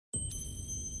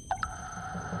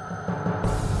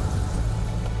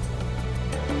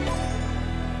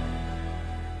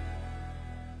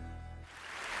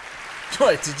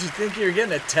What, did you think you were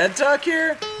getting a TED Talk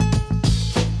here?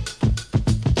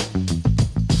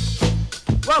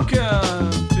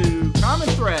 Welcome to Common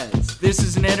Threads. This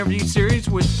is an interview series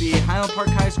with the Highland Park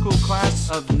High School class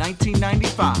of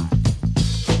 1995.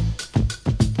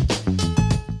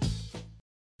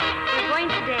 We're going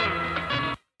to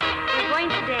dance. We're going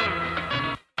to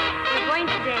dance. We're going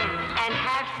to dance and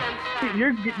have some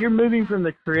fun. You're moving from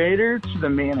the creator to the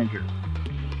manager,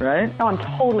 right? Oh, I'm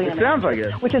totally It sounds like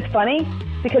it. Which is funny,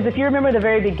 because if you remember the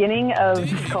very beginning of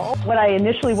Skull, what I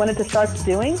initially wanted to start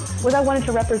doing was I wanted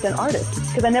to represent artists,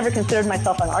 because I never considered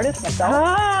myself an artist myself.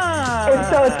 And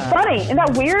so it's funny. Isn't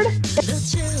that weird? The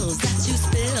chills that you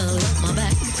spill up my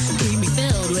back keep me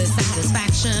filled with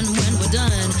satisfaction when we're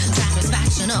done.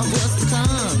 Satisfaction of what's to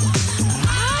come.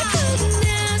 I couldn't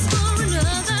ask for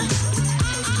another.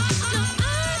 No,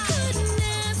 I couldn't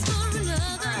ask for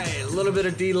another. All right, a little bit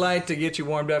of delight to get you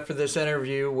warmed up for this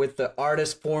interview with the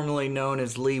artist formerly known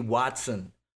as Lee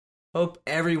Watson. Hope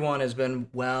everyone has been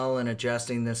well and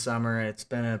adjusting this summer. It's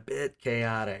been a bit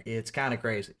chaotic. It's kind of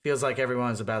crazy. Feels like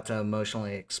everyone's about to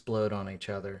emotionally explode on each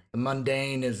other. The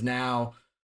mundane is now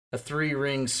a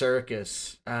three-ring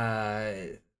circus.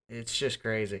 It's just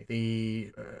crazy.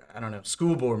 The, I don't know,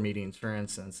 school board meetings, for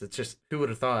instance. It's just, who would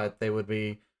have thought they would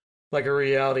be like a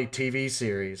reality TV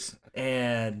series?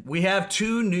 And we have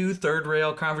two new third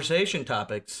rail conversation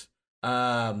topics.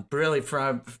 Really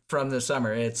from the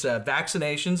summer. It's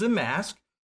vaccinations and masks.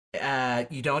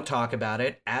 You don't talk about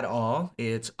it at all.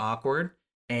 It's awkward.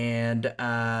 And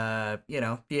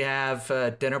you have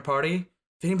a dinner party.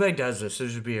 If anybody does this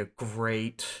would be a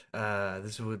great.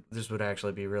 This would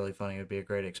actually be really funny. It would be a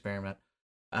great experiment.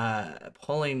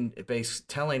 Telling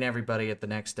everybody at the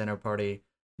next dinner party,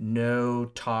 no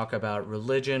talk about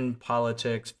religion,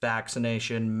 politics,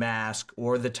 vaccination, mask,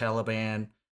 or the Taliban.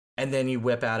 And then you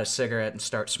whip out a cigarette and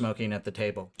start smoking at the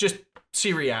table. Just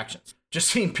see reactions. Just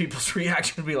seeing people's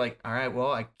reaction be like, all right,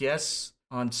 well, I guess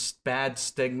on bad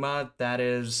stigma, that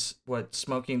is what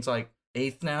smoking's like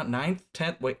 8th now, 9th,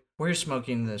 10th. Wait, where's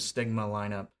smoking in the stigma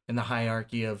lineup in the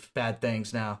hierarchy of bad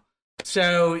things now?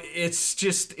 So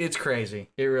it's crazy.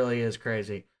 It really is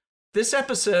crazy. This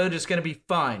episode is going to be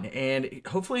fun, and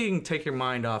hopefully you can take your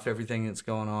mind off everything that's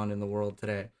going on in the world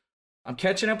today. I'm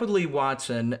catching up with Lee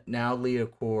Watson, now Lee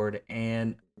Accord,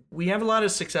 and we have a lot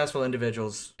of successful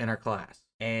individuals in our class.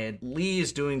 And Lee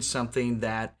is doing something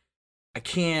that I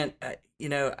can't, I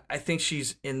think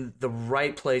she's in the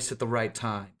right place at the right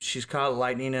time. She's caught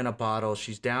lightning in a bottle.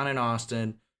 She's down in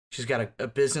Austin. She's got a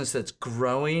business that's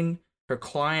growing. Her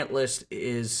client list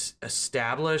is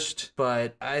established,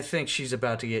 but I think she's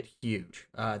about to get huge.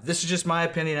 This is just my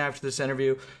opinion after this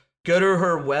interview. Go to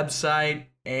her website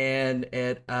and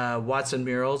at Watson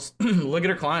Murals, look at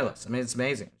her client list. I mean, it's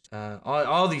amazing.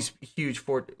 All these huge,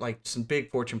 some big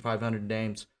Fortune 500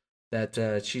 names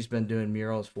that she's been doing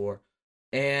murals for.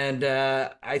 And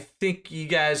I think you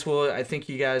guys will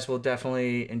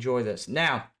definitely enjoy this.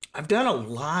 Now, I've done a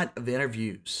lot of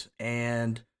interviews,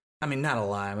 and I mean, not a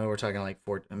lot. I mean, we're talking like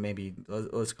maybe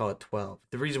let's call it 12.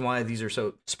 The reason why these are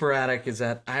so sporadic is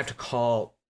that I have to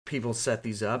call people set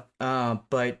these up.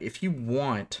 But if you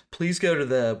want, please go to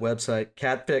the website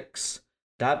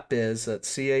catfix.biz. That's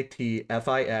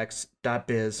CATFIX.biz.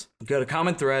 Go to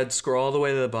Common Threads, scroll all the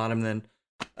way to the bottom, then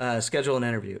schedule an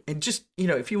interview. And just,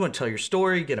 if you want to tell your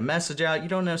story, get a message out, you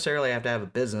don't necessarily have to have a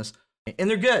business. And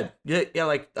they're good. Yeah,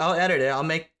 like I'll edit it. I'll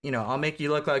make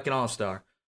you look like an all-star.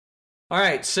 All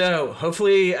right, so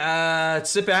hopefully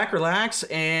sit back, relax,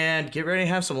 and get ready to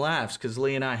have some laughs, because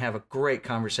Lee and I have a great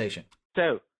conversation.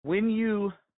 So, when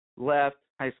you left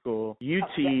high school,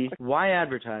 UT, why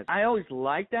advertise? I always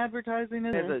liked advertising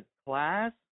as a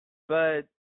class, but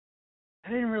I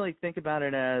didn't really think about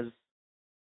it as,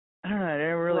 I don't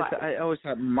know, I always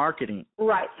thought marketing.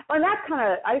 Right. And that's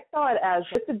I saw it as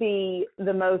just to be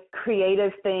the most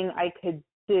creative thing I could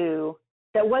do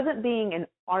that wasn't being an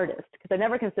artist, because I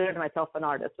never considered myself an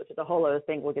artist, which is a whole other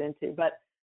thing we'll get into. But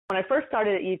when I first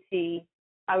started at UT,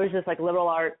 I was just like liberal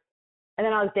arts. And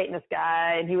then I was dating this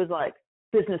guy, and he was like,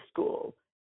 business school.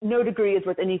 No degree is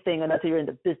worth anything unless you're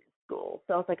into business school.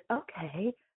 So I was like,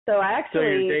 okay. So I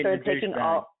actually started taking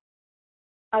all.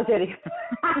 I was dating.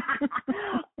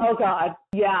 Oh, God.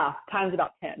 Yeah, times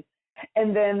about 10.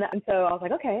 And so I was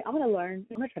like, okay, I'm going to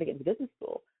try to get into business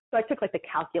school. So I took like the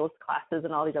calculus classes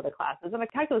and all these other classes. And the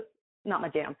calculus, not my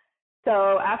jam.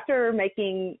 So after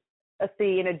making a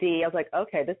C and a D, I was like,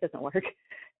 okay, this doesn't work.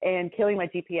 And killing my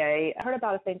GPA, I heard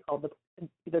about a thing called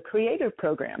the creative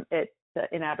program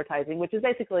in advertising, which is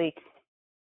basically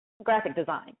graphic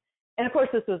design. And of course,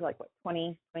 this was like,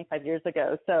 20, 25 years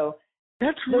ago. So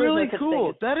that's really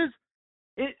cool.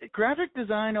 Graphic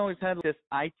design always had this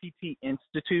ITT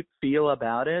Institute feel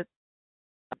about it,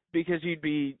 because you'd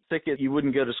be sick. You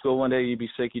wouldn't go to school one day. You'd be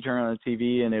sick. You turn on the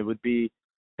TV, and it would be,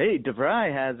 "Hey,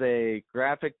 DeVry has a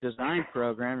graphic design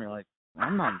program." You're like,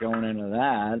 "I'm not going into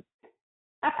that."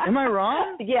 Am I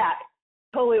wrong? Yeah,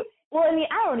 totally. Well, I mean,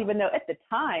 I don't even know at the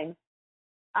time.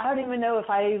 I don't even know if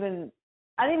I didn't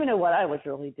even know what I was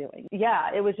really doing.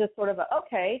 Yeah, it was just sort of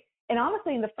okay. And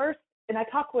honestly, and I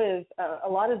talk with a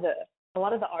lot of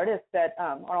the artists that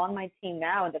are on my team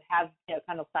now and that have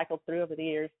kind of cycled through over the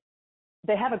years.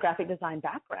 They have a graphic design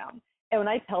background, and when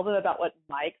I tell them about what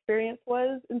my experience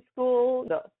was in school,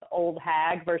 the old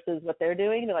hag versus what they're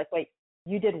doing, they're like, "Wait,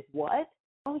 you did what?"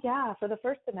 Oh yeah, for the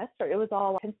first semester, it was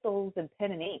all pencils and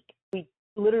pen and ink. We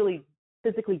literally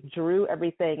physically drew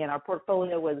everything, and our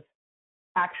portfolio was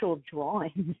actual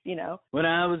drawings, When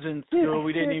I was in school,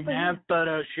 we didn't even have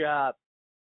Photoshop.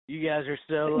 You guys are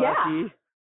so lucky.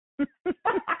 Yeah.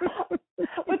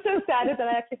 What's so sad is that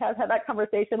I actually have had that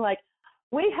conversation, like,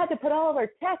 we had to put all of our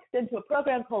text into a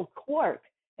program called Quark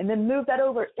and then move that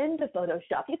over into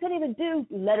Photoshop. You couldn't even do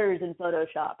letters in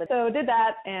Photoshop. And so I did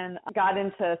that and got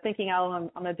into thinking, I'm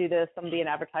going to do this. I'm going to be in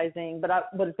advertising, but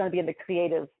it's going to be in the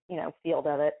creative, field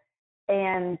of it.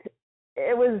 And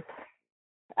it was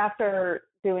after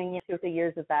doing 2 or 3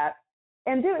 years of that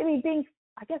and being,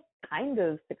 I guess, kind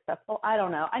of successful. I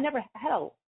don't know. I never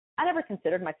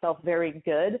considered myself very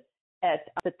good at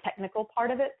the technical part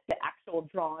of it, the actual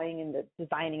drawing and the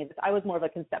designing. I was more of a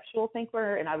conceptual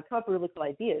thinker, and I would come up with really cool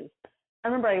ideas. I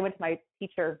remember I went to my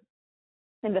teacher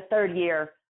in the third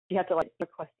year. You have to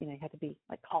request, you had to be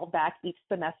called back each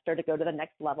semester to go to the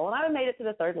next level. And I made it to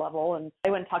the third level, and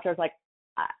I went and talked to her. I was like,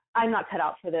 I'm not cut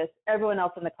out for this. Everyone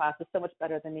else in the class is so much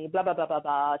better than me, blah, blah, blah, blah,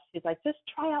 blah. She's like, just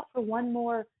try out for one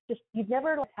more. You've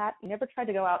never tried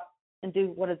to go out and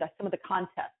do some of the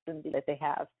contests that they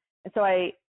have. And so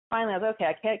finally, I was okay.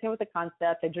 I can't get with the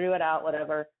concept. I drew it out,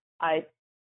 whatever. I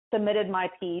submitted my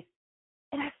piece,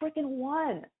 and I freaking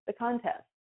won the contest.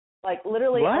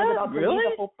 Literally, what? I was about to really? leave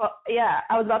the whole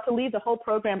I was about to leave the whole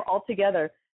program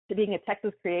altogether to being a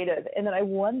Texas creative, and then I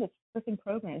won this freaking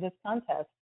program, this contest.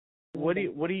 What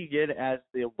do you get as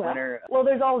the winner? Well,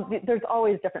 there's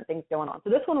always different things going on. So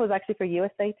this one was actually for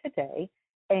USA Today,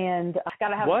 and I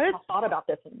haven't thought about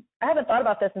this. I haven't thought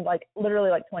about this in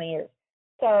literally 20 years.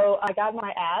 So I got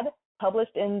my ad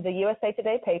published in the USA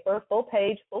Today paper, full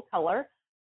page, full color.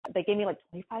 They gave me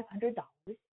 $2,500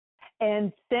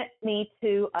 and sent me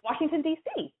to Washington,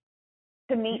 D.C.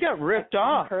 to meet. You got ripped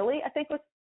off. Curly, I think was.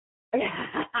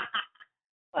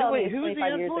 Well, wait, who was the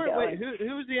ad for? Wait,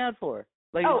 who was the ad for?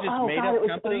 It was just made up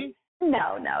company?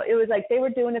 No. It was they were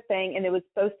doing a thing, and it was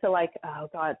supposed to oh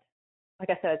God, like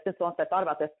I said, since once I thought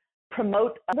about this,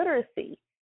 promote literacy.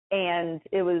 And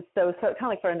it was so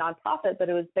kind of for a nonprofit, but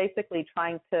it was basically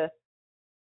trying to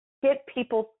get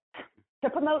people to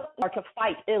promote or to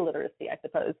fight illiteracy, I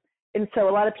suppose. And so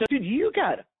a lot of people. Dude, you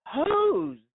got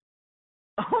hosed.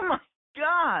 Oh my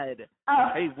God.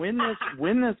 Hey, win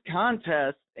this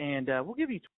contest, and we'll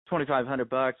give you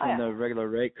 $2,500, and the regular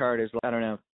rate card is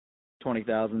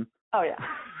 $20,000. Oh yeah.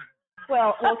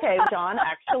 Well, okay, John.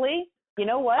 Actually, you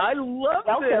know what? I love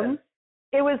Welcome. This.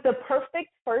 It was the perfect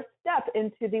first step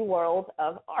into the world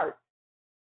of art.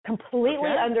 Completely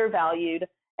undervalued.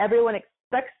 Everyone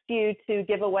expects you to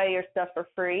give away your stuff for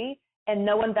free, and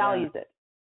no one values it.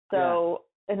 So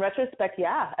in retrospect,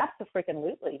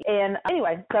 absolutely. And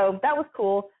anyway, so that was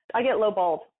cool. I get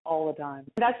lowballed all the time.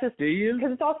 That's just. Do you?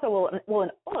 Because it's also in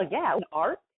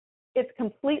art, it's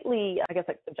completely, I guess,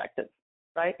 subjective,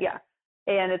 right? Yeah.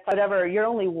 And it's whatever. You're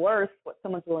only worth what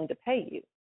someone's willing to pay you.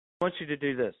 I want you to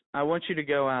do this. I want you to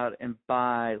go out and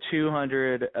buy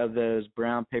 200 of those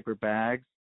brown paper bags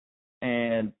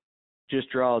and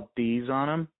just draw D's on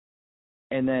them.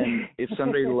 And then if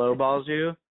somebody lowballs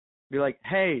you, be like,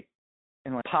 hey,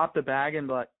 and pop the bag and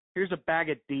be like, here's a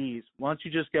bag of D's. Why don't you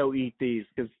just go eat these?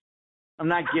 Because I'm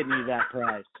not getting you that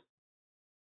price.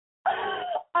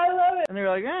 I love it. And they're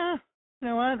like, you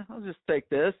know what? I'll just take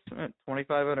this.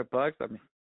 $2,500. I mean,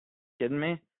 kidding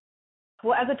me?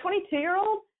 Well, as a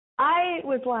 22-year-old, I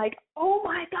was like, oh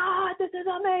my God, this is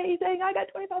amazing. I got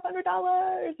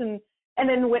 $2,500. And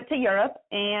then went to Europe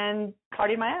and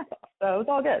partied my ass off. So it was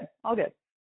all good. All good.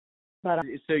 But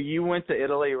so you went to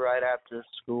Italy right after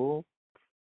school?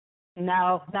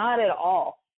 No, not at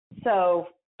all. So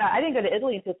I didn't go to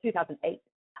Italy until 2008.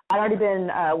 I'd already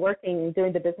been working,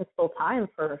 doing the business full time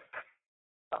for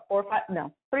 3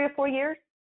 or 4 years.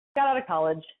 Got out of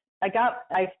college.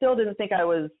 I still didn't think I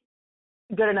was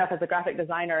good enough as a graphic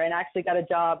designer, and actually got a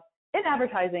job in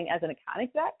advertising as an account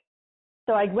exec.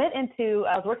 So I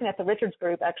was working at the Richards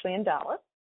Group actually in Dallas.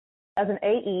 as an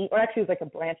AE, or actually it was like a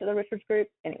branch of the Richards Group.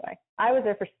 Anyway, I was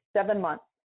there for 7 months.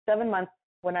 7 months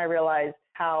when I realized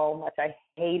how much I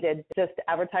hated just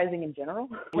advertising in general.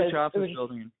 Which office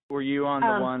building? Were you on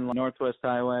the one Northwest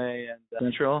Highway and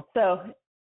Central? So,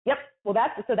 yep. Well,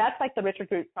 that's like the Richards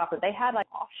Group proper. They had like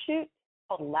offshoot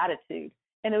called Latitude,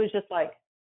 and it was just like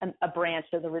a branch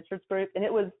of the Richards Group, and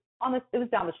it was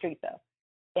down the street though.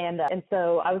 And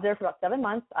so I was there for about 7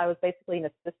 months. I was basically an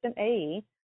assistant AE,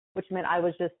 which meant I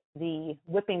was just the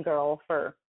whipping girl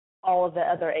for all of the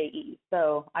other AEs.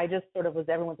 So I just sort of was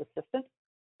everyone's assistant,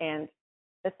 and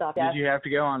it sucked. Did you have to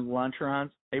go on lunch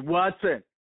runs? Hey, Watson,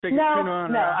 take no, a tuna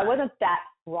on no, a I wasn't that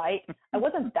right. I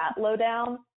wasn't that low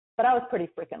down, but I was pretty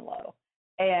freaking low.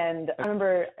 And I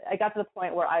remember I got to the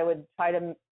point where I would try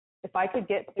to, if I could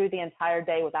get through the entire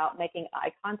day without making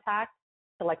eye contact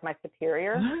to like my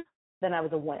superior, then I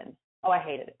was a win. Oh, I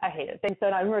hated it. And so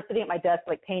I remember sitting at my desk,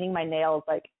 like painting my nails,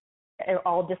 like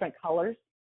all different colors,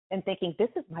 and thinking, this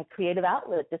is my creative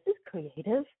outlet. This is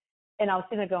creative. And I was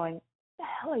sitting there going, what the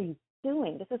hell are you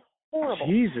doing? This is horrible.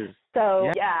 Jesus.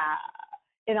 So yeah.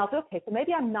 And I was like, okay, so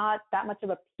maybe I'm not that much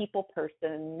of a people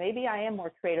person. Maybe I am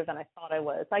more creative than I thought I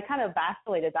was. So I kind of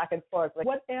vacillated back and forth, like,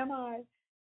 what am I?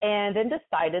 And then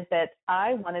decided that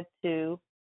I wanted to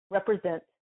represent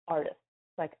artists.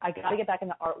 Like, I got to get back in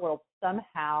the art world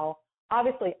somehow.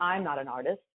 Obviously, I'm not an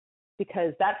artist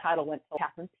because that title went to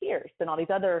Catherine Pierce and all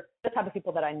these other type of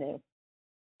people that I knew.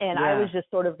 And I was just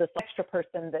sort of this extra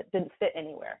person that didn't fit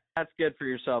anywhere. That's good for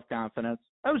your self-confidence.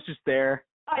 I was just there.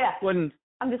 Oh, yeah.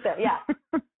 I'm just there, yeah.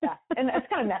 Yeah. And it's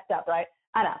kind of messed up, right?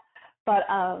 I know. But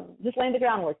just laying the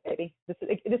groundwork, baby. This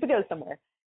will go somewhere.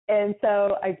 And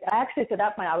so I actually, to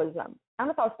that point, I was, I don't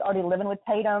know if I was already living with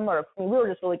Tatum or we were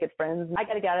just really good friends. I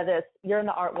got to get out of this. You're in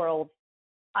the art world.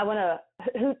 I want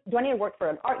to, do I need to work for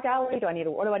an art gallery? What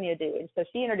do I need to do? And so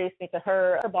she introduced me to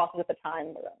her bosses at the time,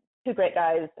 were two great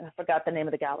guys, and I forgot the name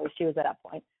of the gallery. She was at that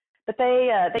point. But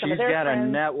she's got friends.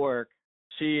 A network.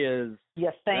 She is,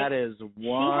 yes, that is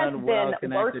one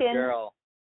well-connected girl.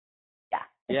 Yeah.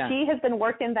 Yeah. She has been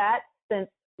working that since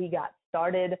we got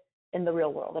started in the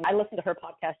real world. And I listened to her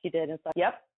podcast she did, and it's like,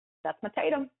 yep, that's my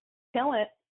Tatum. Killing it.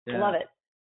 Yeah. Love it.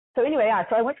 So anyway, yeah,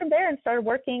 so I went from there and started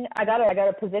working. I got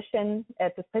a position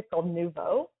at this place called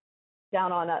Nouveau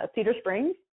down on Cedar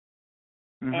Springs.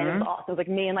 Mm-hmm. And it was awesome. It was like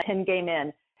me and like 10 gay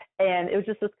men. And it was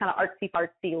just this kind of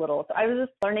artsy little. So I was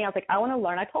just learning. I was like, I want to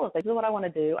learn. I told them, like, this is what I want to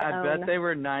do. I bet they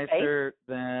were nicer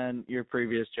than your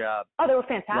previous job. Oh, they were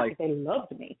fantastic. They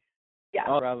loved me. Yeah.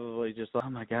 Probably just, oh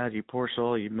my God, you poor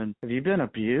soul. Have you been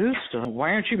abused?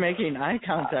 Why aren't you making eye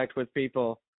contact with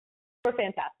people? They were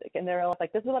fantastic. And they're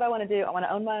like, this is what I want to do. I want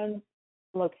to own my own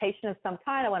location of some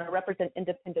kind. I want to represent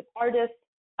independent artists.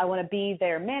 I want to be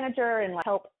their manager and like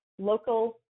help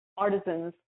local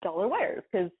artisans sell their wares,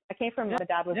 because I came from my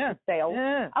dad was in sales.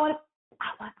 Yeah. I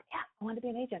wanted to be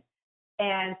an agent.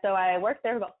 And so I worked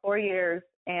there for about 4 years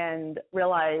and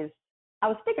realized I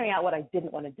was figuring out what I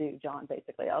didn't want to do, John,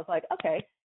 basically. I was like, okay,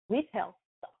 retail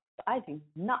sucks. I do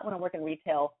not want to work in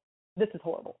retail. This is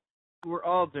horrible. We're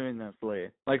all doing this, Lee.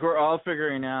 Like, we're all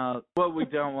figuring out what we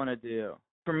don't want to do.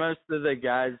 For most of the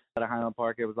guys at Highland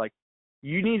Park, it was like,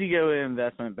 you need to go into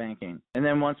investment banking. And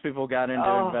then once people got into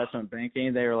investment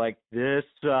banking, they were like, this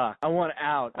sucks. I want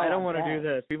out. I don't want to do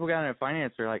this. People got into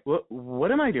finance. They're like,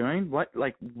 what am I doing?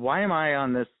 Why am I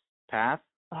on this path?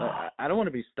 I don't want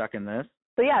to be stuck in this.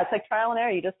 So yeah, it's like trial and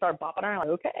error. You just start bopping around,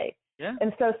 like, okay. Yeah.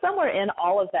 And so somewhere in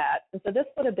all of that, and so this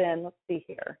would have been, let's see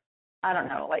here, I don't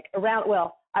know, like around,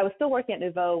 well, I was still working at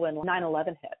Nouveau when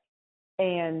 9/11 hit.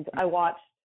 And I watched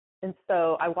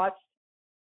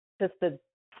just the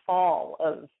fall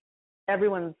of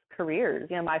everyone's careers.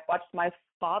 You know, I watched my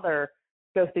father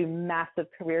go through massive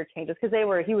career changes because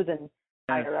he was in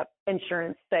higher up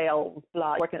insurance sales,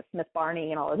 blah, working at Smith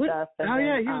Barney and all this stuff.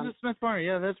 And he was at Smith Barney.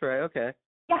 Yeah, that's right. Okay.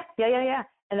 Yeah.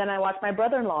 And then I watched my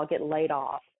brother-in-law get laid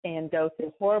off and go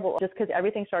through horrible, just because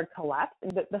everything started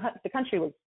collapsing. The country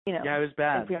was, you know, it was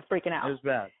bad. Freaking out. It was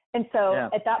bad. And so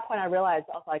at that point I realized,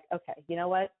 I was like, okay, you know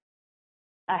what?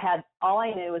 All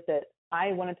I knew was that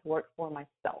I wanted to work for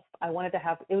myself.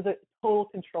 It was a total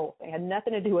control thing. It had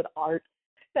nothing to do with art.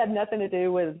 It had nothing to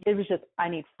do with, it was just, I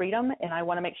need freedom, and I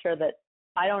want to make sure that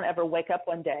I don't ever wake up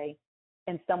one day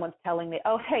and someone's telling me,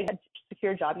 oh, hey, that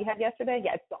secure job you had yesterday?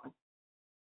 Yeah, it's gone.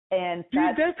 And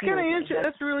that's kind of interesting.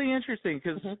 That's really interesting,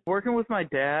 because working with my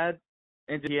dad,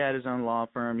 and he had his own law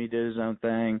firm, he did his own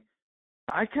thing.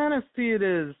 I kind of see it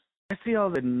as, I see all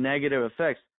the negative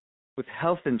effects with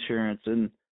health insurance and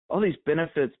all these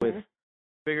benefits with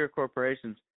bigger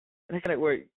corporations. And I kind of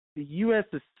where the U.S.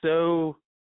 is so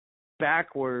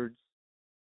backwards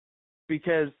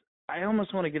because I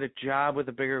almost want to get a job with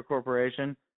a bigger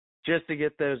corporation just to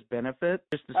get those benefits,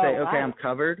 just to say, okay, I'm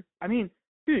covered. I mean,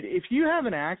 dude, if you have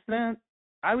an accident,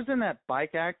 I was in that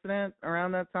bike accident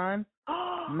around that time.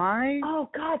 Oh,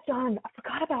 God, John, I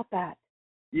forgot about that.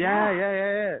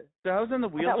 Yeah. So I was in the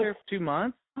wheelchair for 2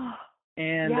 months.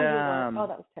 And that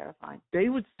was terrifying. They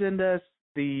would send us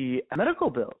the medical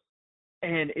bills,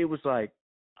 and it was like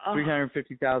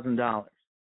 $350,000.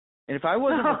 And if I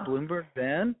wasn't with Bloomberg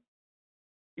then,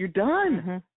 you're done.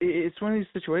 Mm-hmm. It's one of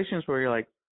these situations where you're like,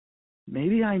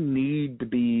 maybe I need to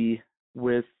be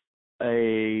with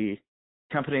a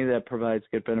company that provides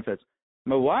good benefits.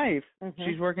 My wife,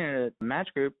 she's working at a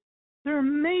Match Group. They're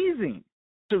amazing.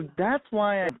 So that's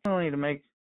why I'm willing to make,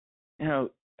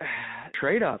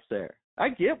 trade-offs there. I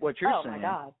get what you're saying. Oh, my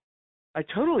God. I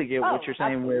totally get what you're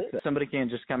saying absolutely. with somebody can't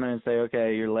just come in and say,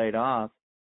 okay, you're laid off.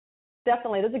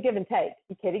 Definitely. There's a give and take.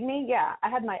 You kidding me? Yeah. I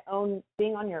had my own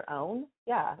being on your own.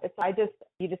 Yeah.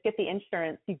 You just get the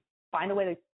insurance. You find a way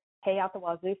to pay out the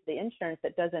wazoo for the insurance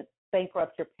that doesn't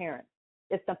bankrupt your parents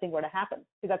if something were to happen.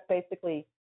 Because that's basically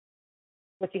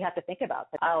what you have to think about.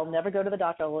 Like, I'll never go to the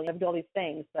doctor. I'll never do all these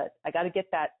things, but I got to get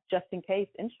that just in case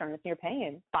insurance. And you're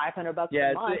paying $500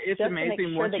 a month. It's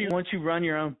amazing. Once you run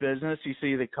your own business, you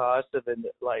see the cost of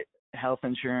like health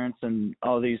insurance and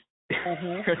all these.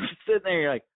 You're sitting there,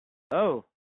 you're like, oh,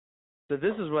 so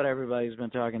this is what everybody's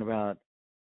been talking about.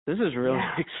 This is really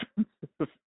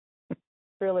expensive.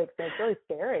 Really expensive. Really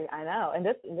scary. I know. And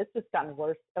this just gotten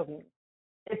worse. I mean,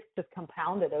 it's just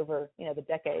compounded over, the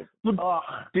decades.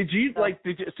 Did you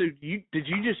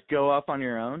just go off on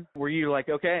your own? Were you like,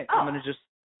 okay, I'm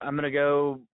gonna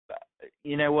go,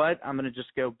 you know what? I'm gonna just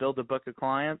go build a book of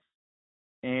clients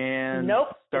and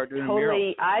start doing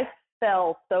murals. I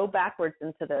fell so backwards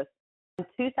into this. In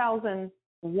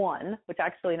 2001, which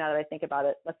actually, now that I think about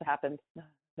it, must have happened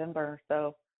November.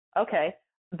 So, okay.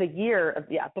 The year of,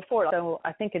 before. So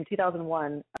I think in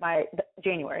 2001,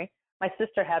 January, my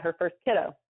sister had her first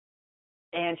kiddo.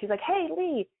 And she's like, hey,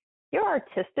 Lee, you're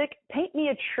artistic. Paint me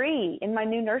a tree in my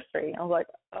new nursery. I was like,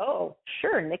 oh,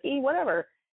 sure, Nikki, whatever.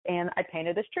 And I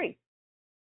painted this tree.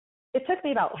 It took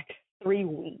me about 3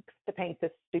 weeks to paint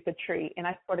this stupid tree. And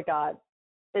I swear to God,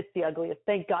 it's the ugliest.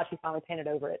 Thank God she finally painted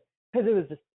over it. Because it was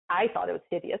just, I thought it was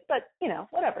hideous. But,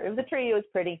 whatever. It was a tree. It was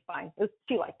pretty. Fine.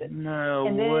 She liked it. No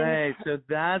way. So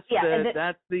that's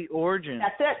that's the origin.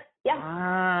 That's it. Yeah.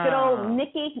 Wow. Good old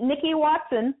Nikki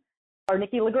Watson, or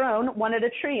Nikki Lagrone, wanted a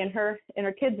tree in her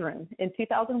kids' room in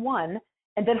 2001,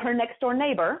 and then her next door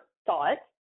neighbor saw it,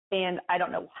 and I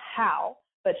don't know how,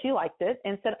 but she liked it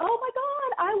and said, "Oh my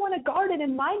God, I want a garden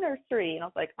in my nursery." And I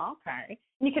was like, "Okay."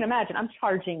 And you can imagine, I'm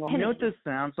charging. You know what this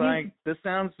sounds like? This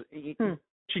sounds.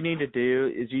 What you need to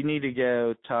do is you need to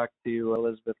go talk to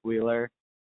Elizabeth Wheeler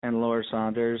and Laura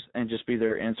Saunders and just be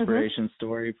their inspiration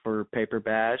story for Paper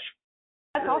Bash.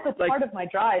 That's also part of my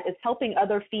drive, is helping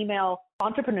other female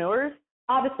entrepreneurs.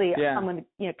 Obviously, I'm going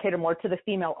to cater more to the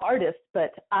female artists,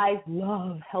 but I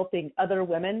love helping other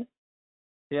women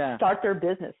start their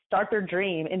business, start their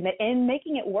dream, and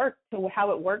making it work to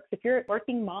how it works. If you're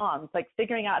working moms,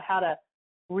 figuring out how to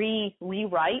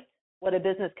rewrite what a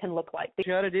business can look like. What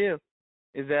you got to do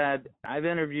is that I've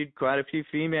interviewed quite a few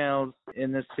females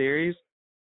in this series.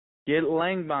 Get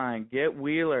Langbein, get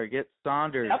Wheeler, get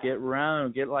Saunders, get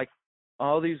Roan, get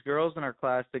all these girls in our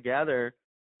class together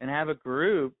and have a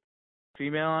group,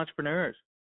 female entrepreneurs.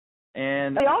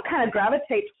 And they all kind of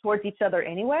gravitate towards each other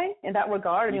anyway in that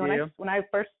regard. I mean, when I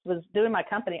first was doing my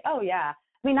company,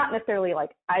 not necessarily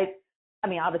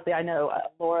obviously I know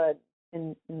Laura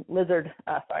and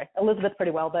Elizabeth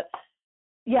pretty well, but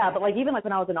even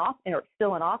when I was in Austin, or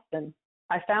still in Austin,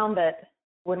 I found that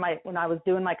when I was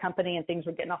doing my company and things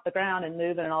were getting off the ground and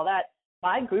moving and all that,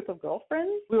 my group of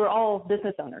girlfriends, we were all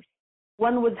business owners.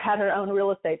 One had her own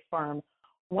real estate firm.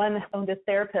 One owned a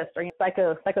therapist or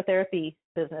psychotherapy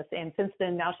business. And since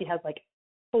then, now she has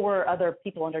 4 other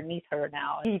people underneath her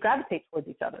now. You gravitate towards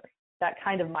each other. That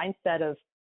kind of mindset of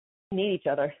need each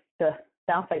other to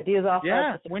bounce ideas off.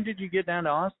 Yeah. When did you get down to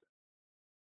Austin?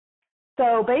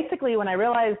 So basically, when I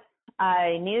realized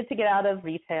I needed to get out of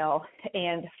retail,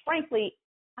 and frankly,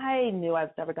 I knew I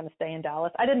was never going to stay in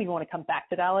Dallas. I didn't even want to come back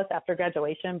to Dallas after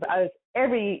graduation, but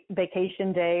every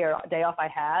vacation day or day off I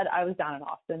had, I was down in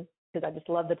Austin because I just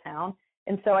loved the town.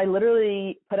 And so I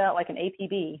literally put out an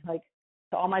APB,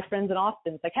 to all my friends in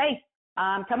Austin. It's hey,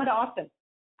 I'm coming to Austin.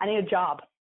 I need a job.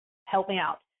 Help me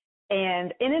out.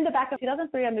 And in the back of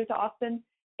 2003, I moved to Austin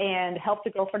and helped a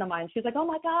girlfriend of mine. She was like, oh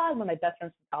my God, one of my best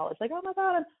friends from college, oh my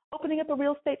God, I'm opening up a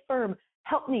real estate firm.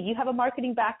 Help me. You have a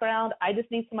marketing background. I just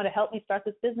need someone to help me start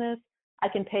this business. I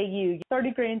can pay you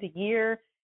 $30,000 a year.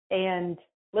 And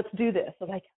let's do this. I was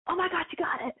like, oh my gosh, you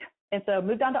got it. And so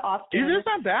moved down to Austin. Dude, that's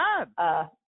not bad.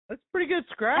 That's pretty good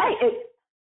scratch. Hey,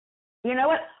 you know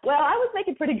what? Well, I was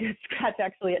making pretty good scratch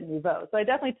actually at Nouveau. So I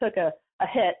definitely took a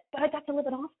hit, but I got to live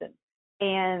in Austin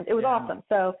and it was awesome.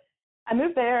 So I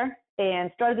moved there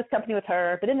and started this company with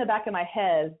her. But in the back of my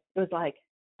head, it was like,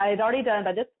 I had already done,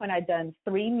 by this point, I'd done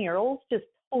 3 murals, just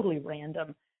totally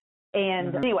random.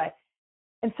 And anyway,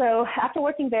 and so after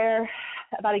working there,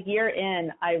 about a year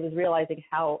in, I was realizing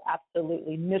how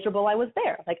absolutely miserable I was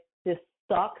there. Like, this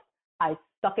sucks. I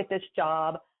suck at this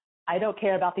job. I don't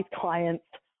care about these clients.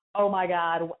 Oh my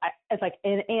God. It's like,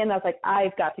 and I was like,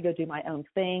 I've got to go do my own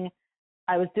thing.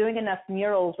 I was doing enough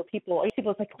murals where people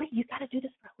was like, wait, you got to do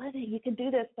this for a living. You can do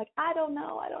this. It's like, I don't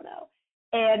know.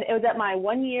 And it was at my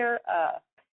 1 year,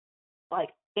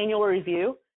 annual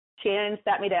review. Shannon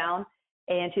sat me down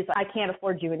and she's like, I can't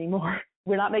afford you anymore.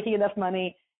 We're not making enough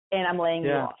money and I'm laying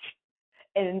you off.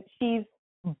 And she's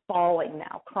bawling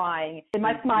now, crying. And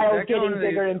my smile is getting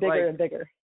bigger and bigger and bigger.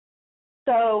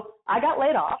 So I got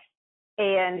laid off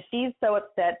and she's so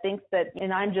upset, thinks that,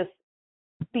 and I'm just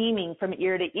beaming from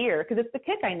ear to ear because it's the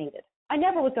kick I needed. I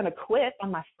never was going to quit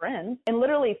on my friends. And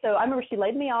literally, so I remember she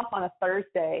laid me off on a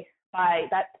Thursday. By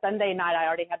that Sunday night, I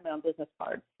already had my own business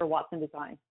card for Watson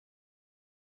Design.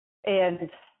 And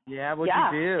what'd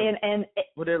you do? And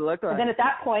what did it look like? And then at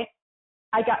that point,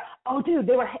 I got,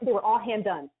 they were all hand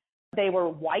done. They were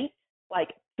white,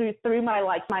 like through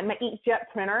my inkjet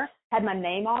printer, had my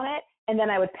name on it, and then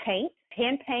I would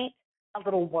hand paint a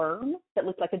little worm that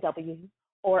looked like a W,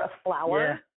 or a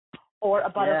flower, or a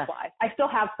butterfly. I still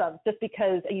have some, just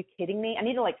because, are you kidding me? I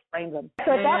need to frame them.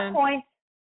 So at that point,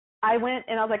 I went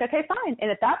and I was like, okay, fine.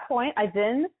 And at that point, I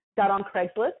then got on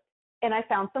Craigslist and I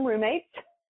found some roommates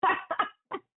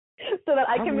so that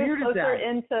I can move closer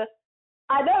into.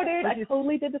 I know, dude. I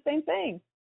totally did the same thing.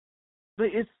 But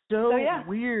it's so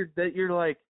weird that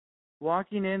you're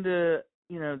walking into,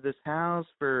 this house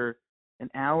for an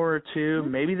hour or two.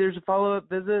 Maybe there's a follow-up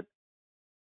visit,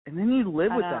 and then you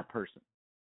live with that person.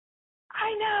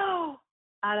 I know.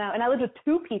 And I lived with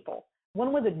 2 people.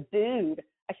 One was a dude.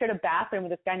 I shared a bathroom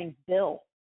with this guy named Bill.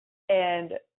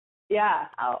 And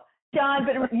John,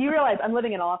 but you realize I'm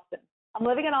living in Austin. I'm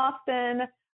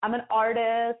I'm an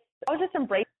artist. I was just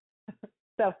embracing.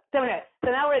 So anyway,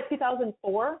 so now we're at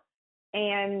 2004.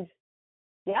 And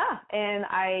and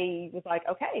I was like,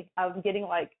 okay, I'm getting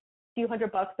a few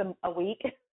 $100 a week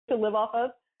to live off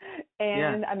of.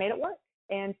 And I made it work.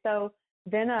 And so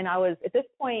then and I was, at this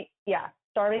point,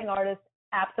 starving artist,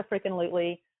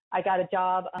 abso-freaking-lutely. I got a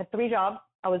job. I had 3 jobs.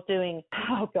 I was doing,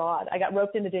 I got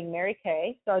roped into doing Mary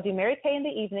Kay. So I would do Mary Kay in the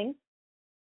evenings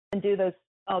and do those,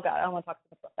 I don't want to talk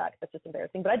about that because that's just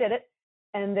embarrassing, but I did it.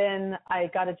 And then I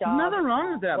got a job. Nothing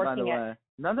wrong with that, by the way.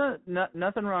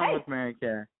 Nothing wrong with Mary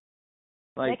Kay.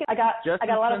 I got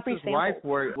a lot of free samples.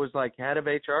 Wife was head of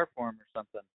HR for him or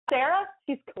something. Sarah,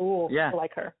 she's cool. Yeah. I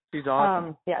like her. She's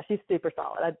awesome. She's super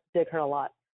solid. I dig her a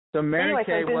lot. So Mary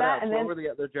Kay, what else? What were the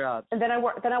other jobs? And then I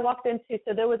walked into,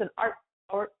 so there was an art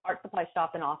supply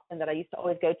shop in Austin that I used to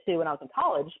always go to when I was in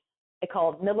college. It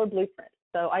called Miller Blueprint.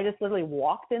 So I just literally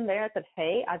walked in there and said,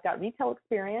 hey, I've got retail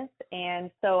experience.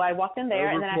 And so I walked in there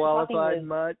and then Overqualified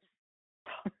much?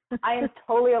 I am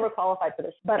totally overqualified for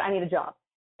this, but I need a job.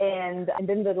 And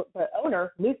then the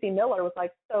owner, Lucy Miller, was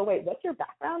like, so wait, what's your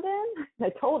background in? And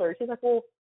I told her. She's like, well,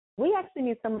 we actually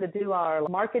need someone to do our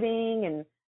marketing, and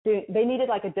they needed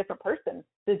a different person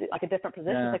to do a different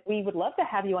position. Yeah. Like, we would love to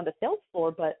have you on the sales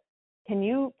floor, but could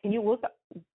you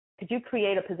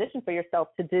create a position for yourself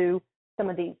to do some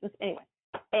of these? Anyway,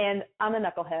 and I'm a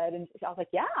knucklehead, and I was like,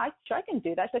 yeah, I can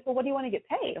do that. She's like, well, what do you want to get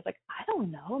paid? I was like, I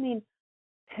don't know. I mean,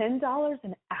 $10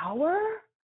 an hour?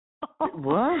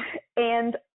 What?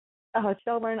 And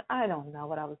Shelburne, I don't know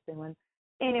what I was doing.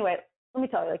 Anyway, let me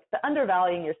tell you, the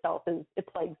undervaluing yourself it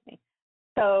plagues me.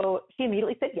 So she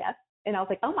immediately said yes. And I was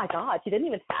like, oh my God, she didn't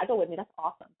even haggle with me. That's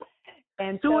awesome.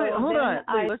 And so wait, hold on.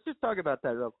 Let's just talk about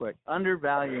that real quick.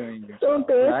 Undervaluing yourself. So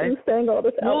embarrassing saying all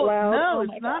this out loud. No,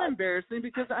 it's not embarrassing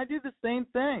because I do the same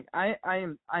thing.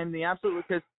 I'm the absolute,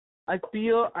 because I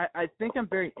think I'm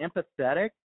very empathetic.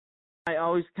 I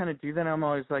always kind of do that. I'm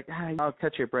always like, I'll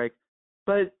catch you a break.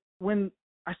 But when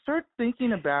I start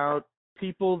thinking about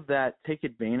people that take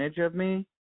advantage of me,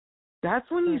 that's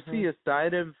when you see a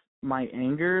side of my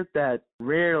anger that's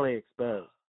rarely exposed.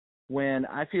 When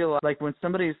I feel like when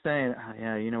somebody's saying, oh,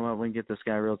 yeah, you know what, we can get this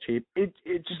guy real cheap, it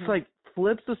just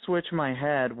flips the switch in my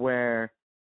head where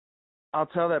I'll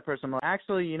tell that person, I'm like,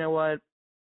 actually, you know what,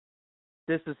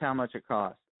 this is how much it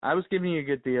costs. I was giving you a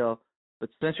good deal, but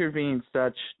since you're being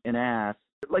such an ass,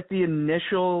 the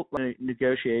initial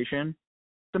negotiation,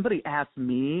 somebody asked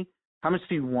me how much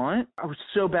do you want? I was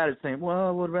so bad at saying,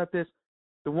 well, what about this?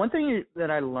 The one thing that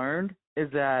I learned is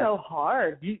that So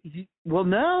hard. Well,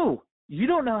 no, you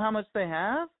don't know how much they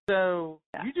have, so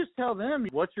you just tell them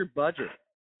what's your budget.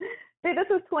 See, this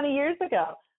was 20 years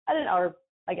ago. I didn't, or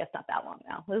I guess not that long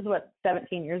now. This is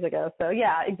 17 years ago. So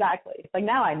yeah, exactly. Like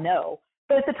now I know,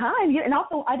 but at the time, and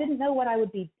also I didn't know what I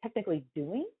would be technically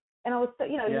doing, and I was so,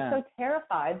 you're so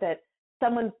terrified that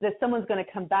someone's going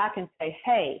to come back and say,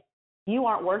 hey, you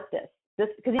aren't worth this.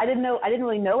 Because I didn't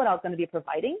really know what I was going to be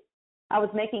providing. I was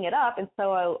making it up, and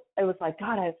so I was like,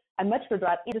 God, I much would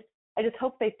rather. I just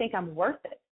hope they think I'm worth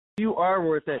it. You are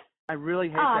worth it. I really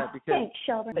hate that because thanks,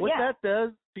 Sheldon. What that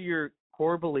does to your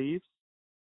core beliefs,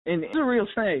 and it's a real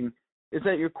thing, is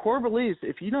that your core beliefs,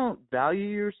 if you don't value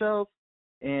yourself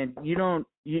and you don't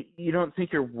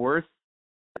think you're worth,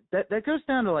 that goes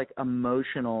down to like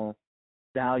emotional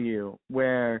value,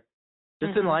 where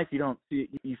just in life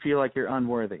you feel like you're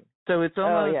unworthy. So it's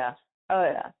almost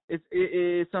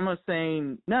It's almost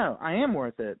saying, no, I am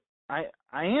worth it. I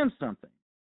am something.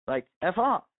 Like, F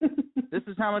off. This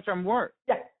is how much I'm worth.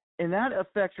 Yeah. And that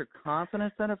affects your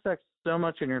confidence. That affects so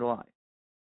much in your life.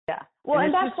 Yeah. Well,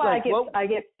 and that's why I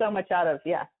get so much out of,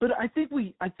 But I think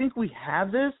we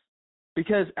have this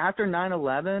because after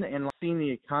 9/11 and seeing the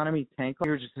economy tank,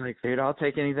 you're just like, dude, I'll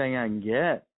take anything I can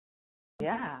get.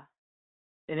 Yeah.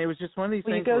 And it was just one of these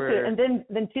things and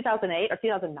then 2008 or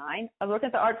 2009, I was working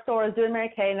at the art store, I was doing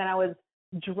Mary Kay, and then I was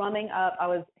drumming up, I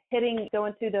was going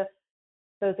to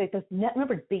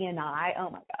remember BNI? Oh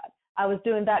my God. I was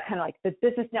doing that kind of like the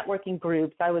business networking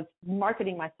groups. I was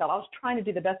marketing myself. I was trying to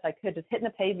do the best I could, just hitting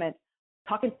the pavement,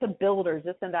 talking to builders,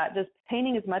 this and that, just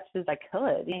painting as much as I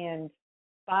could. And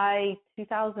by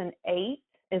 2008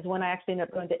 is when I actually ended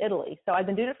up going to Italy. So I've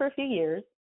been doing it for a few years,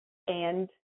 and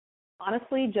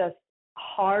honestly, just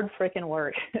hard freaking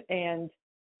work. And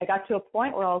I got to a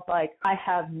point where I was like, I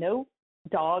have no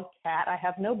dog, cat, I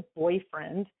have no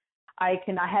boyfriend. I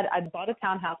bought a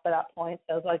townhouse at that point.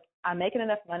 So I was like, I'm making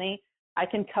enough money. I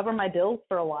can cover my bills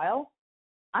for a while.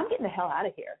 I'm getting the hell out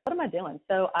of here. What am I doing?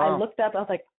 So I looked up, I was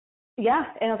like, yeah.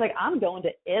 And I was like, I'm going to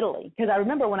Italy. Because I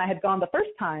remember when I had gone the first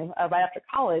time, right after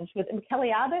college, with Kelly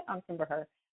Abbott. I don't remember her.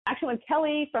 Actually, when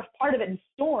Kelly for part of it and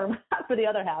Storm for the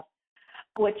other half,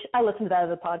 which I listened to that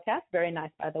as a podcast. Very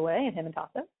nice, by the way, and him and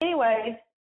Tasa. Anyway,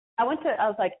 I looked up, I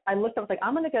was like,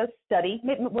 I'm going to go study.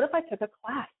 What if I took a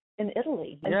class in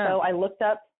Italy? And so I looked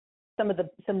up some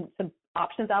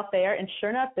options out there, and sure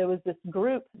enough, there was this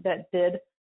group that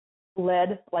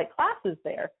led like classes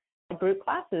there, group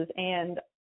classes, and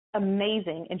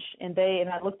amazing. And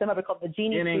I looked them up. It's called the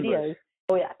Genie Studios. English.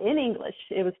 Oh yeah, in English.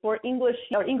 It was for English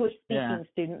speaking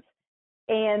students.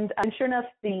 And sure enough,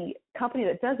 the company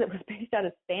that does it was based out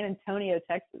of San Antonio,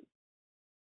 Texas.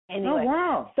 Anyway, oh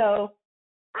wow! So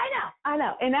I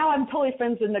know. And now I'm totally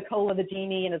friends with Nicola, the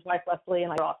Genie, and his wife Leslie,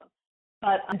 and they're awesome.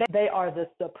 But they are the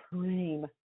supreme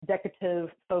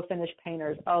decorative faux finish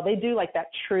painters. Oh, they do like that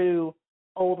true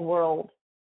old world.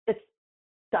 It's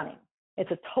stunning.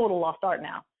 It's a total lost art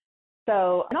now.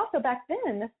 So, and also back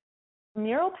then,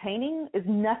 mural painting is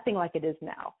nothing like it is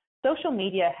now. Social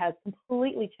media has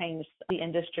completely changed the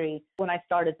industry. When I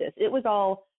started this, it was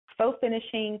all faux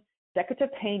finishing, decorative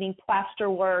painting,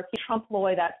 plaster work, trompe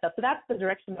l'oeil, that stuff. So that's the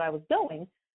direction that I was going.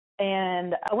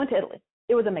 And I went to Italy.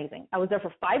 It was amazing. I was there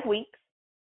for 5 weeks.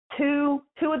 Two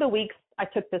of the weeks I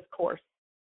took this course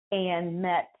and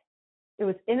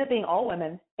ended up being all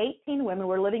women, 18 women.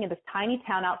 We're living in this tiny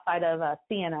town outside of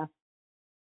Siena,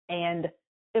 and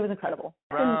it was incredible.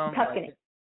 In Tuscany.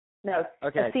 No,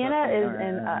 okay, Siena is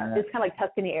in it's kind of like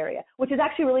Tuscany area, which is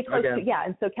actually really close to,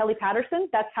 and so Kelly Patterson,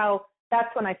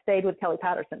 that's when I stayed with Kelly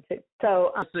Patterson too.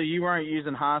 So so you weren't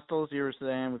using hostels, you were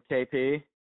staying with KP?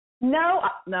 No.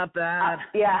 Not bad.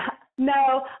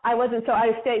 No, I wasn't. So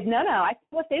I stayed, I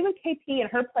stayed with KP in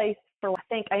her place for, I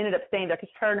think I ended up staying there because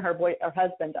her and her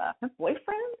husband, her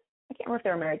boyfriend, I can't remember if they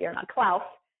were married or not, Klaus,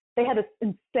 they had this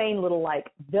insane little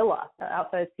like villa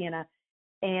outside of Siena.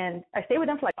 And I stayed with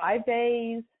them for like 5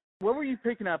 days. What were you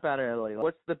picking up out of Italy?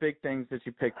 What's the big things that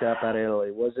you picked up out of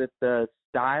Italy? Was it the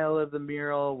style of the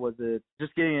mural? Was it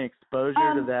just getting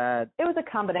exposure to that? It was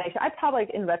a combination. I probably,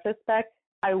 in retrospect,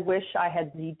 I wish I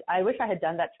had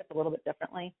done that trip a little bit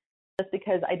differently, just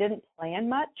because I didn't plan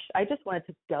much. I just wanted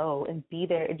to go and be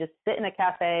there and just sit in a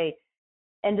cafe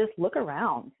and just look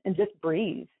around and just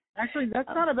breathe. Actually, that's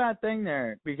not a bad thing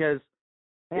there, because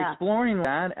exploring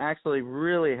that actually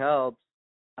really helps,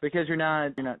 because you're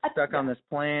not stuck on this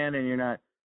plan, and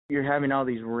you're having all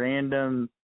these random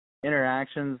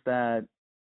interactions that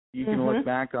you can look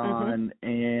back on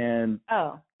and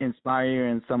inspire you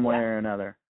in some way or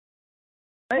another.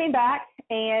 I came back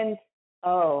and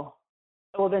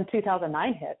Well, then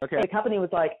 2009 hit. Okay. The company was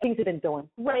like, things had been going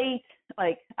great.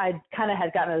 Like, I kind of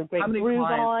had gotten a great How many groove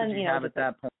clients on. did you know, have at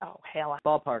that point? Oh, hell.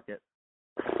 Ballpark it.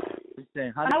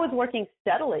 When I was working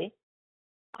steadily,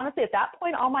 honestly, at that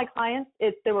point, all my clients,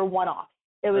 they were one-offs.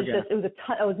 It was Okay. it was a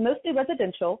ton. It was mostly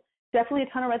residential. Definitely a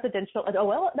ton of residential. Oh,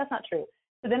 well, that's not true.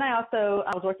 So then I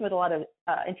was working with a lot of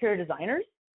interior designers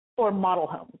for model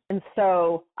homes. And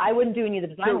so I wouldn't do any of the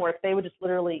design work. They would just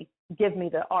literally give me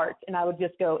the art, and I would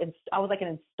just go, and I was like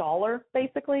an installer,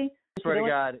 basically. I swear to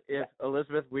God, if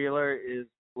Elizabeth Wheeler is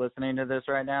listening to this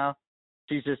right now,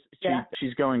 she's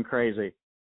she's going crazy.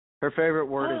 Her favorite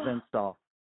word is install.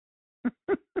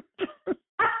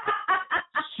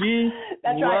 She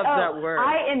That's loves right. that word.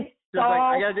 I install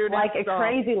I gotta do an like install. a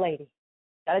crazy lady.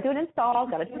 Gotta do an install.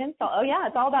 Oh yeah,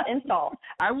 it's all about install.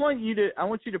 I want you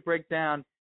to break down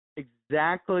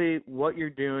exactly what you're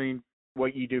doing,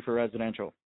 what you do for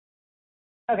residential.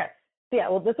 Okay. So yeah,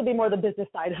 well, this will be more the business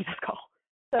side of this call.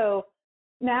 So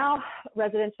now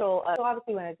residential, so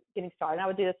obviously when it's getting started,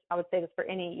 and I would say this for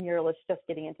any muralist just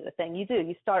getting into the thing,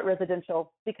 you start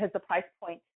residential because the price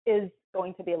point is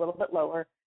going to be a little bit lower,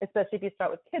 especially if you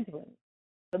start with kids' rooms.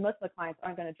 So most of the clients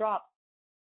aren't going to drop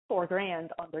 $4,000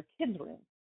 on their kids' room,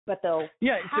 but they'll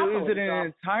So is it an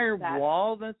entire that.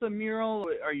 wall that's a mural?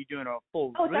 Are you doing a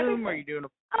full room? Everything. Are you doing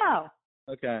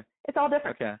Okay. It's all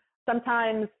different. Okay.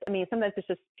 Sometimes it's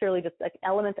just purely just like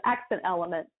elements, accent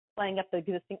elements, playing up the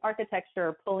existing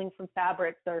architecture, pulling from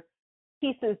fabrics or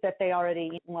pieces that they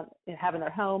already want to have in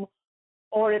their home.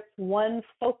 Or it's one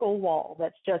focal wall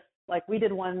that's just like we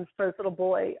did one for this little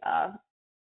boy.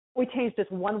 We changed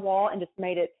just one wall and just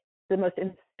made it the most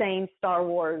insane Star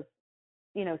Wars,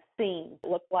 scene. It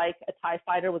looked like a TIE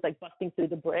fighter was like busting through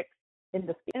the bricks in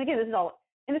the. And again,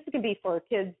 this can be for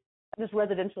kids, just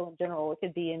residential in general. It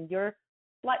could be in your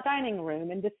dining room,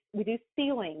 and we do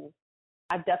ceilings.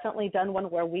 I've definitely done one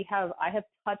where I have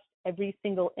touched every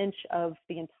single inch of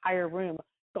the entire room,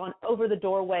 gone over the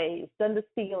doorways, done the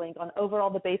ceiling, gone over all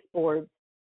the baseboards,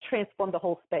 transformed the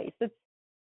whole space.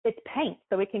 It's paint,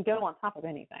 so it can go on top of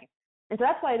anything. And so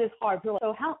that's why it is hard. So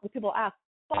when people ask,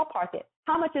 ballpark it,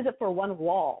 how much is it for one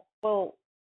wall? Well,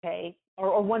 okay,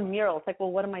 or one mural. It's like,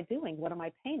 well, what am I doing? What am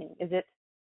I painting? Is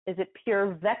it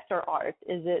pure vector art?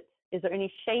 Is there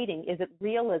any shading? Is it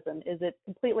realism? Is it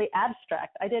completely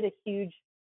abstract? I did a huge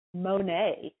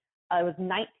Monet. It was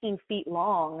 19 feet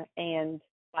long and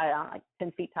by like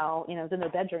 10 feet tall. It was in their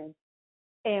bedroom.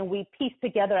 And we pieced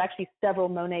together actually several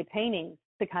Monet paintings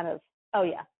to kind of, oh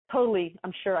yeah, totally.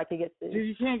 I'm sure I could get to. Dude,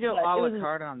 you can't go a la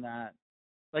carte on that.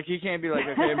 Like you can't be like,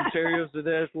 okay, materials are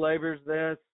this, labor's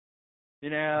this. I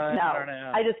don't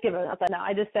know. I just give it. No,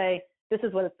 I just say this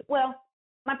is what it's. Well,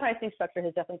 my pricing structure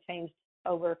has definitely changed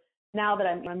over. Now that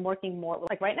I'm working more,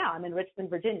 like right now, I'm in Richmond,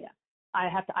 Virginia. I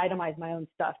have to itemize my own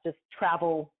stuff, just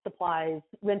travel, supplies,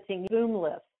 renting boom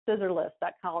lifts, scissor lifts,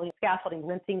 that kind of scaffolding,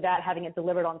 renting that, having it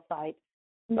delivered on site.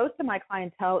 Most of my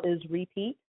clientele is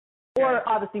repeat or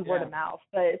obviously word of mouth,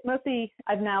 but it's mostly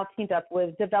I've now teamed up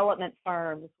with development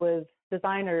firms, with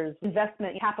designers,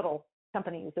 investment capital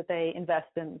companies that they invest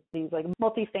in these like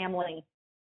multifamily.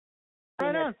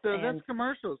 Right on. So that's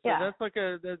commercial. So that's like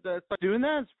doing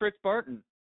that is Fritz Barton.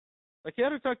 Like you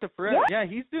had to talk to Fred. Yeah,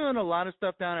 he's doing a lot of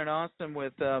stuff down in Austin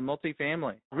with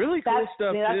multifamily. Really cool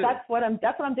stuff too. That's what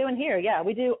I'm doing here. Yeah,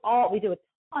 we do a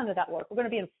ton of that work. We're going to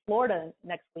be in Florida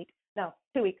next week. No,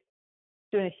 2 weeks.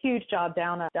 Doing a huge job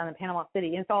down in Panama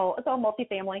City. And it's all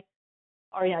multifamily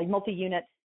or multi-unit.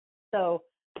 So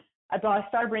I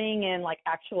started bringing in like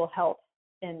actual help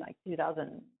in like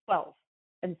 2012.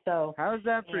 And so how is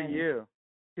that for you?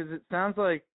 Because it sounds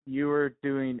like you were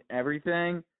doing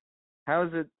everything. How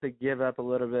is it to give up a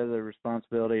little bit of the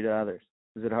responsibility to others?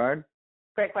 Is it hard?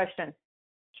 Great question.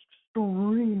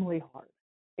 Extremely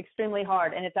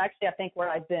hard. And it's actually, I think, where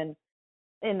I've been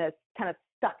in this kind of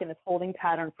stuck in this holding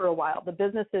pattern for a while. The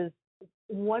business is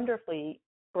wonderfully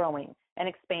growing and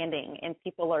expanding, and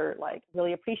people are like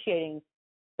really appreciating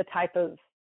the type of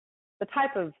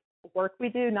work we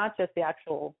do, not just the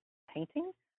actual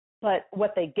painting, but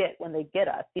what they get when they get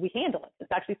us. We handle it.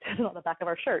 It's actually said on the back of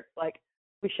our shirts. Like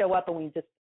we show up and we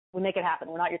make it happen.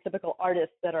 We're not your typical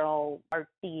artists that are all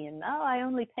artsy and I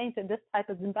only paint in this type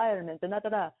of environment and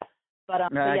da. But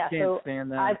I can't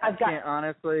stand that. I've got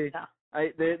honestly. No.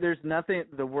 There's nothing.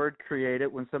 The word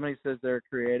creative. When somebody says they're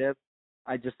creative,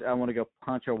 I want to go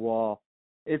punch a wall.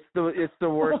 It's the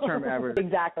worst term ever.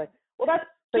 Exactly. Well,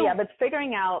 but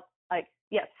figuring out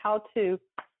how to.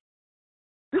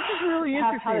 This is really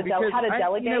interesting how to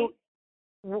delegate.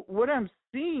 What I'm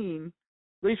seeing,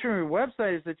 at least from your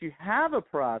website, is that you have a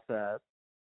process.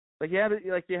 Like you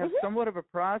have somewhat of a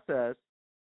process,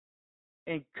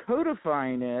 and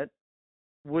codifying it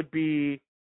would be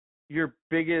your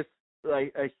biggest,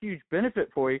 like, a huge benefit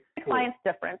for you. Every client's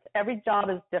different. Every job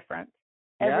is different.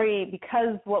 Yeah.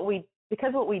 Because what we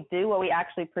do, what we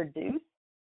actually produce,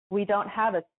 we don't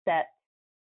have a set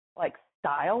like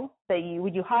style that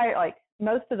you hire. Like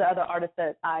most of the other artists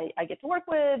that I get to work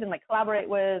with and like collaborate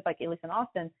with, like at least in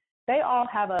Austin, they all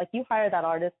have like you hire that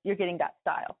artist, you're getting that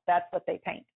style. That's what they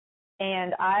paint.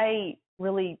 And I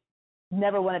really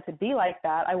never wanted to be like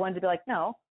that. I wanted to be like,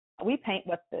 no, we paint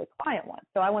what the client wants.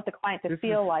 So I want the client to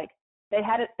feel like they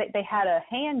had a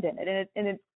hand in it,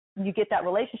 and you get that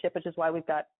relationship, which is why we've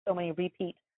got so many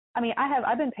repeat. I mean,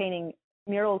 I've been painting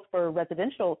murals for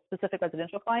specific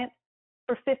residential clients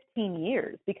for 15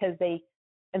 years because they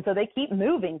keep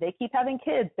moving. They keep having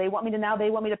kids. They want me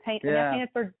to paint. Yeah. And I painted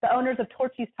for the owners of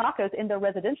Torchy's Tacos in their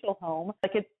residential home.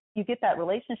 Like you get that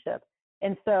relationship.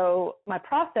 And so my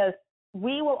process,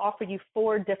 we will offer you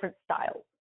 4 different styles.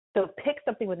 So pick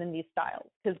something within these styles.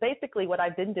 Because basically what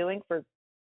I've been doing for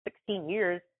 16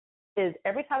 years is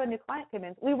every time a new client comes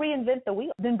in, we reinvent the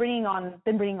wheel, then bringing on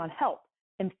help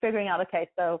and figuring out, okay,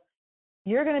 so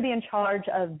you're going to be in charge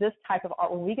of this type of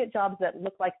art. When we get jobs that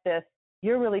look like this,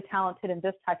 you're really talented in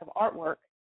this type of artwork.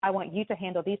 I want you to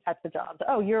handle these types of jobs.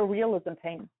 Oh, you're a realism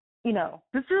painter. You know.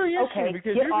 That's really interesting okay,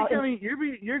 because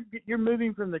you're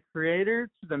moving from the creator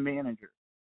to the manager,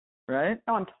 right?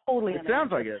 Oh, I'm totally. It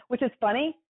sounds like it. Which is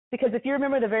funny because if you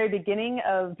remember the very beginning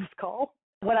of this call,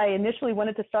 what I initially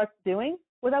wanted to start doing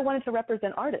was I wanted to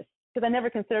represent artists because I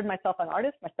never considered myself an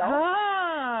artist myself.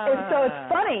 Ah. And so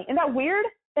it's funny. Isn't that weird?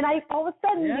 And I all of a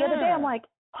sudden the other day I'm like,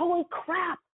 holy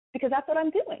crap, because that's what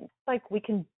I'm doing. Like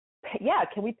can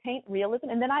we paint realism?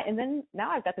 And then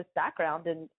now I've got this background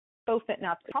in faux fit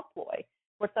now Ploy,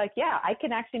 where it's like, yeah, I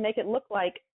can actually make it look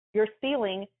like your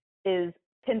ceiling is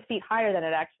 10 feet higher than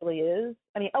it actually is.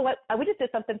 I mean, we just did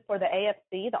something for the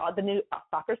AFC, the new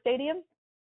soccer stadium.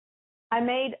 I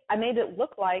made it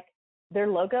look like their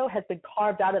logo has been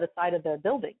carved out of the side of the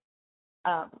building.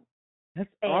 That's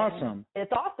awesome.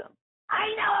 It's awesome. I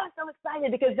know. I'm so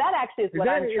excited because that actually is what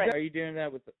I'm trying. Are you doing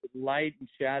that with light and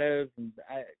shadows? And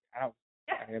I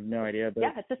have no idea. But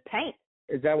yeah, it's just paint.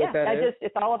 Is that what that is?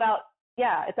 It's all about,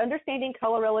 it's understanding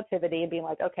color relativity and being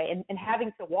like, okay, and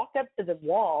having to walk up to the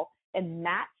wall and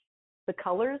match the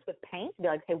colors with paint. Be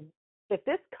like, okay, if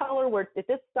this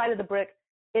side of the brick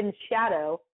in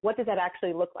shadow, what does that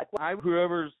actually look like?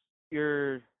 Whoever's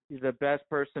the best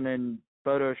person in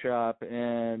Photoshop,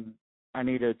 and I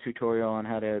need a tutorial on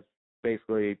how to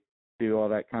basically do all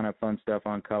that kind of fun stuff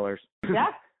on colors. Yeah.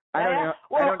 I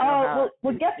don't know.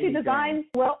 Well, guess who designs?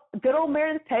 Well, good old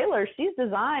Meredith Taylor. She's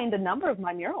designed a number of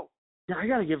my murals. Yeah, I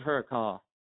got to give her a call.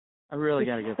 I really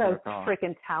got to give her a call. So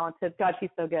freaking talented. God, she's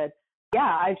so good.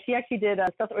 Yeah, she actually did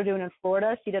stuff that we're doing in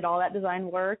Florida. She did all that design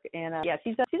work, and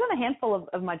she's done a handful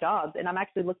of my jobs, and I'm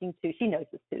actually looking to. She knows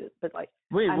this too, but like.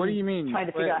 Wait, what do you mean? Trying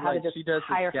to figure out how to just she does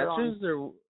hire sketches, her on.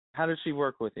 or how does she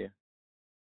work with you?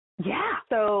 Yeah,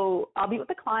 so I'll be with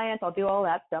the clients. I'll do all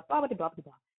that stuff. Blah blah blah blah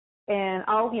blah. And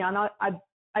I'm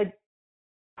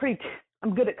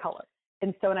good at color,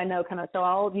 and so I know kind of. So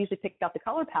I'll usually pick out the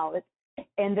color palette,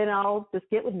 and then I'll just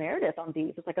get with Meredith on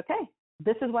these. It's like, okay,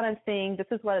 this is what I'm seeing. This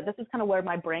is kind of where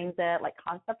my brain's at, like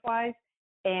concept wise,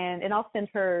 and I'll send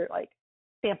her like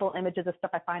sample images of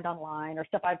stuff I find online or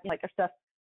stuff or stuff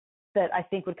that I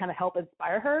think would kind of help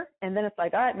inspire her. And then it's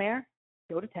like, all right, Mare,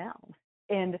 go to town.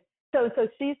 And so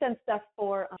she's done stuff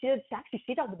for. She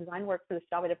does the design work for the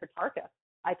job I did for Tarka.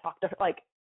 I talked to her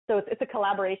so it's a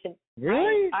collaboration.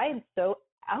 Really? I'm so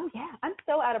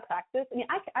out of practice. I mean,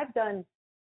 I've done.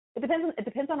 It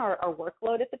depends on our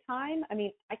workload at the time. I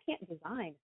mean, I can't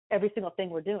design every single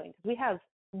thing we're doing because we have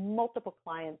multiple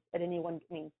clients at any one.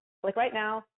 I mean, like right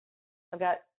now, I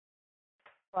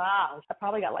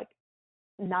probably got like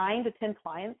 9 to 10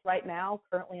 clients right now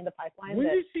currently in the pipeline. When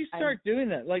did she start doing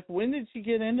that? Like, when did she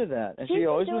get into that? Has she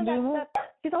always been doing that?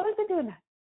 She's always been doing that.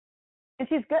 And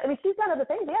she's good. I mean, she's done other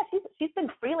things. Yeah, she's been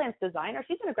freelance designer.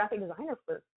 She's been a graphic designer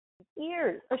for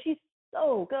years. So she's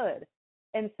so good.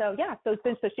 And so, yeah, so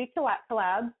she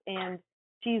collabs, and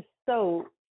she's so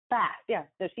fast. Yeah,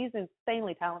 so she's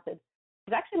insanely talented.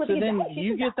 She's actually looking. So then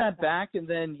you get that back, and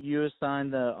then you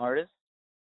assign the artist?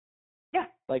 Yeah.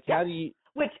 Like, how do you?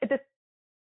 Which,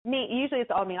 usually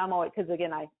it's, I'm always, because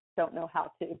again, I don't know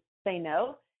how to say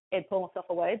no and pull myself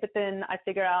away. But then I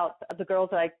figure out the girls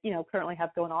that I, currently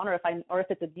have going on, or if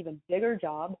it's an even bigger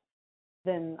job,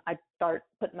 then I start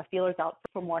putting my feelers out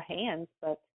for more hands.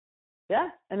 But yeah,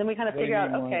 and then we kind of figure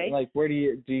out, okay. Like, where do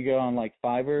you go on like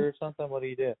Fiverr or something? What do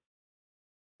you do?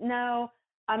 No,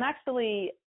 I'm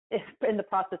actually in the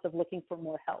process of looking for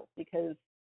more help because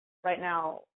right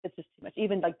now it's just too much.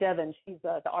 Even like Devin, she's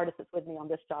the artist that's with me on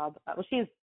this job. I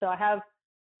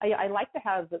like to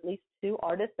have at least 2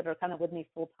 artists that are kind of with me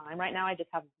full time. Right now I just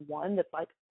have one that's like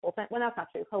full time. Well, that's not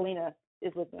true. Helena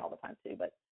is with me all the time too,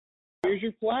 but here's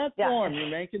your platform. Yeah. You're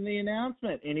making the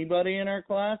announcement. Anybody in our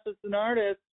class that's an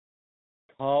artist,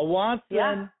 call Watson.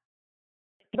 Yeah.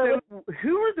 So,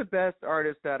 who are the best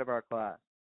artists out of our class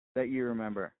that you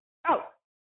remember? Oh,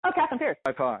 Catherine Pierce.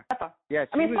 By far. By far. Yeah,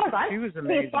 she was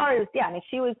amazing. As far as,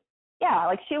 she was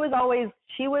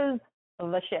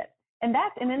the shit. And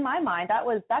in my mind, that's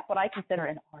what I consider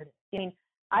an artist. I mean,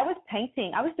 I was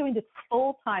painting. I was doing this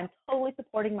full time, totally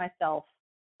supporting myself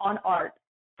on art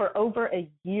for over a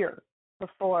year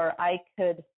before I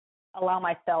could allow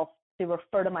myself to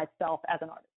refer to myself as an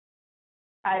artist.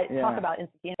 I talk about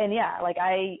insecurity, and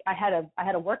I had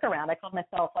a workaround. I called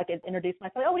myself, introduced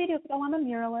myself. Oh, what do you do? Oh, I'm a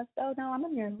muralist. Oh, no, I'm a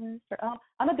muralist. Or, oh,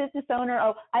 I'm a business owner.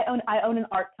 Oh, I own an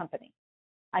art company.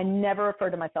 I never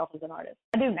refer to myself as an artist.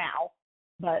 I do now,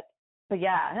 but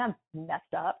yeah, I'm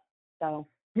messed up. So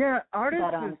yeah, artist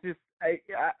is just.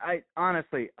 I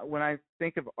honestly, when I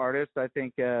think of artists, I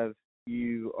think of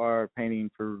you are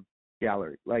painting for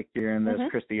gallery, like you're in this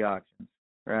Christie auctions,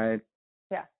 right?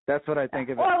 Yeah. That's what I think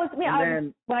of it. Well,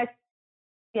 and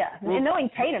knowing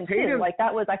Tatum too, I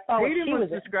saw what she was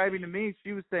describing to me.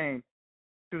 She was saying,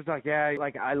 she was like, yeah,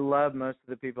 like I love most of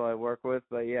the people I work with,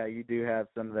 but yeah, you do have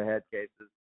some of the head cases.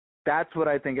 That's what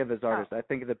I think of as artists. I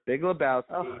think of the Big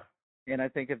Lebowski, and I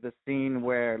think of the scene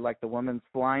where like the woman's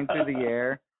flying through the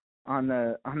air on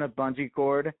the bungee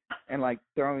cord and like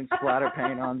throwing splatter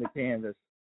paint on the canvas.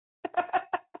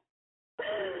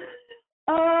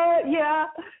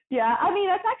 Yeah. I mean,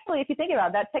 that's actually, if you think about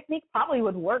it, that technique probably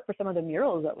would work for some of the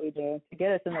murals that we do to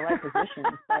get us in the right positions.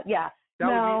 But yeah, that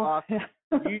would be awesome.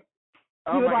 You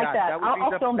would like that.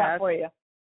 I'll film that for you.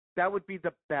 That would be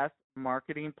the best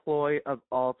marketing ploy of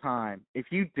all time.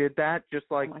 If you did that, just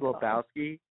like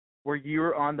Lebowski, where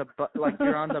you're on the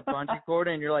you're on the bungee cord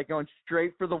and you're like going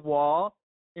straight for the wall,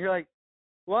 and you're like,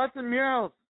 Watson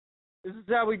Murals, this is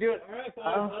how we do it. All right,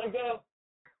 guys, let it go.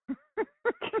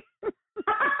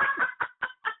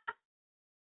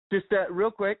 Just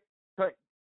real quick, do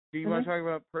you want to talk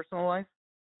about personal life,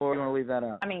 or do you want to leave that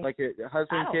out? I mean, like your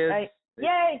husband, kids.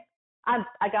 Yay! I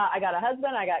got a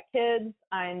husband. I got kids.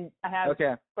 I have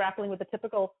grappling with the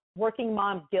typical working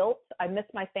mom guilt. I miss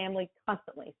my family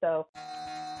constantly. So.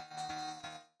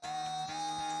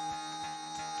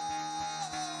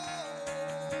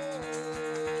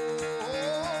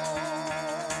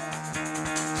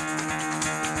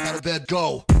 Out of bed,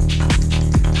 go.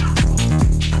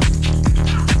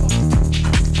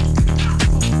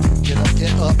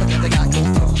 Get up, again, they got go.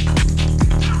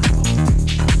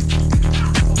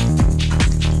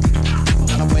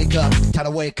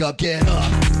 Gotta wake up, get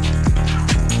up.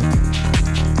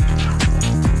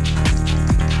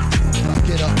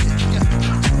 Get up.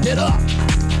 Get up.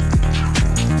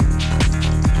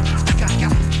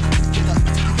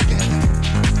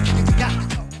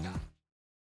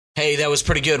 Hey, that was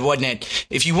pretty good, wasn't it?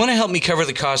 If you want to help me cover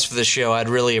the cost for the show, I'd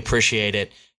really appreciate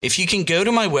it. If you can go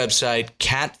to my website,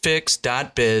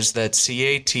 catfix.biz, that's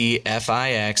catfix.biz,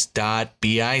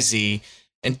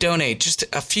 and donate just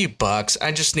a few bucks.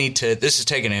 I just need to, this is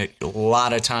taking a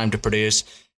lot of time to produce,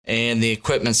 and the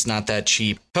equipment's not that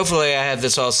cheap. Hopefully I have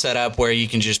this all set up where you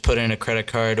can just put in a credit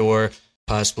card or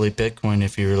possibly Bitcoin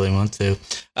if you really want to.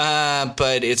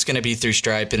 But it's going to be through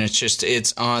Stripe, and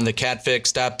it's on the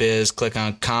catfix.biz. Click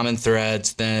on Common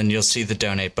Threads, then you'll see the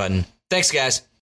donate button. Thanks, guys.